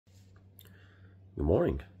Good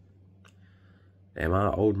morning. Am I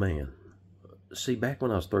an old man? See, back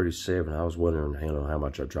when I was 37, I was wondering how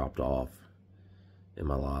much I dropped off in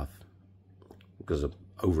my life. Because of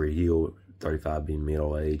over a year, 35 being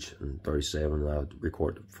middle age, and 37, I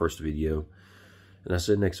recorded the first video. And I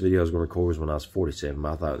said next video I was going to record was when I was 47.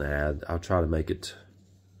 I thought, nah, I'll try to make it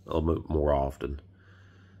a little bit more often.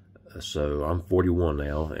 So I'm 41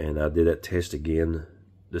 now, and I did that test again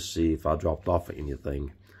to see if I dropped off of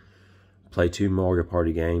anything. Played 2 Mario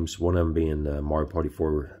Party games, one of them being Mario Party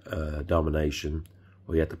 4 Domination,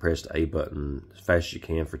 where you have to press the A button as fast as you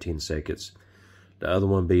can for 10 seconds. The other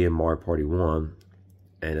one being Mario Party 1,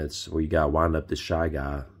 and it's where you gotta wind up this shy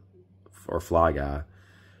guy, or fly guy,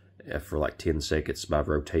 for like 10 seconds by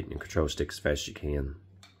rotating the control stick as fast as you can.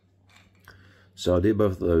 So I did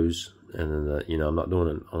both of those, and then, you know, I'm not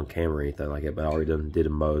doing it on camera or anything like that, but I already did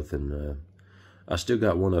them both, and I still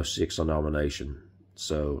got 106 on Domination.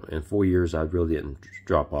 So in 4 years, I really didn't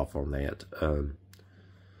drop off on that.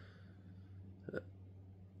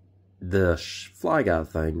 The fly guy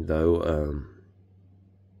thing, though,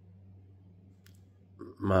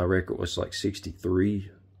 my record was like 62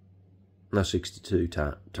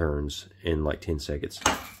 turns in like 10 seconds.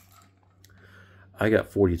 I got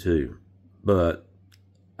 42, but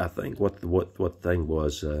I think what the thing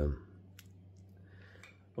was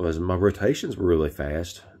my rotations were really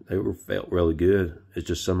fast. They felt really good. It's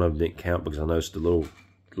just some of them didn't count because I noticed the little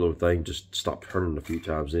thing just stopped turning a few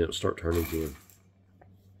times, then it would start turning again.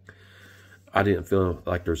 I didn't feel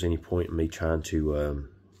like there's any point in me trying to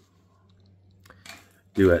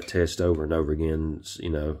do that test over and over again, you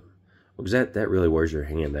know, because that really wears your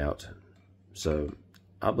hand out. So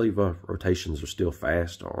I believe rotations are still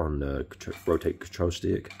fast on the rotate control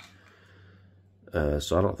stick.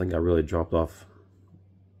 So I don't think I really dropped off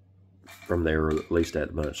from there, or at least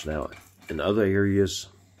that much. Now, in other areas,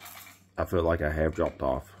 I feel like I have dropped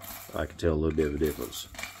off. I can tell a little bit of a difference.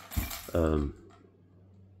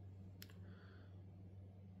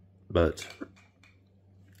 But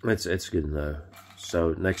it's good to know.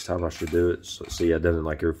 So next time I should do it. So, see, I've done it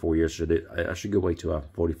like every 4 years. I should go wait till I'm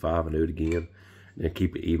 45 and do it again, and then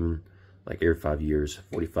keep it even, like every 5 years.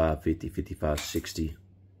 45, 50, 55, 60,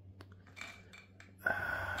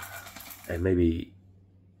 and maybe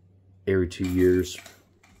every 2 years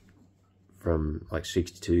from like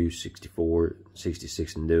 62, 64,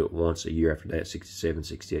 66, and do it once a year after that, 67,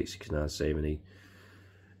 68, 69, 70.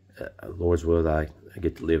 Lord's will, I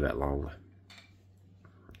get to live that long.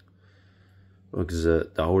 Because the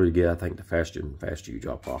older you get, I think the faster and faster you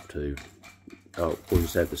drop off too. Oh, we'll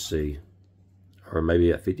just have to see. Or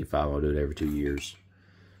maybe at 55, I'll do it every 2 years.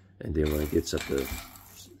 And then when it gets up to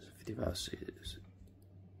 55,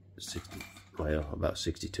 60, well, about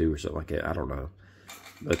 62 or something like that, I don't know.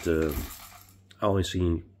 But only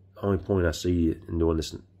point I see in doing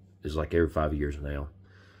this is like every 5 years now.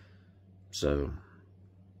 So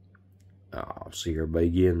I'll see everybody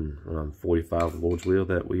again when I'm 45, Lord's will,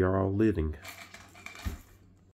 that we are all living.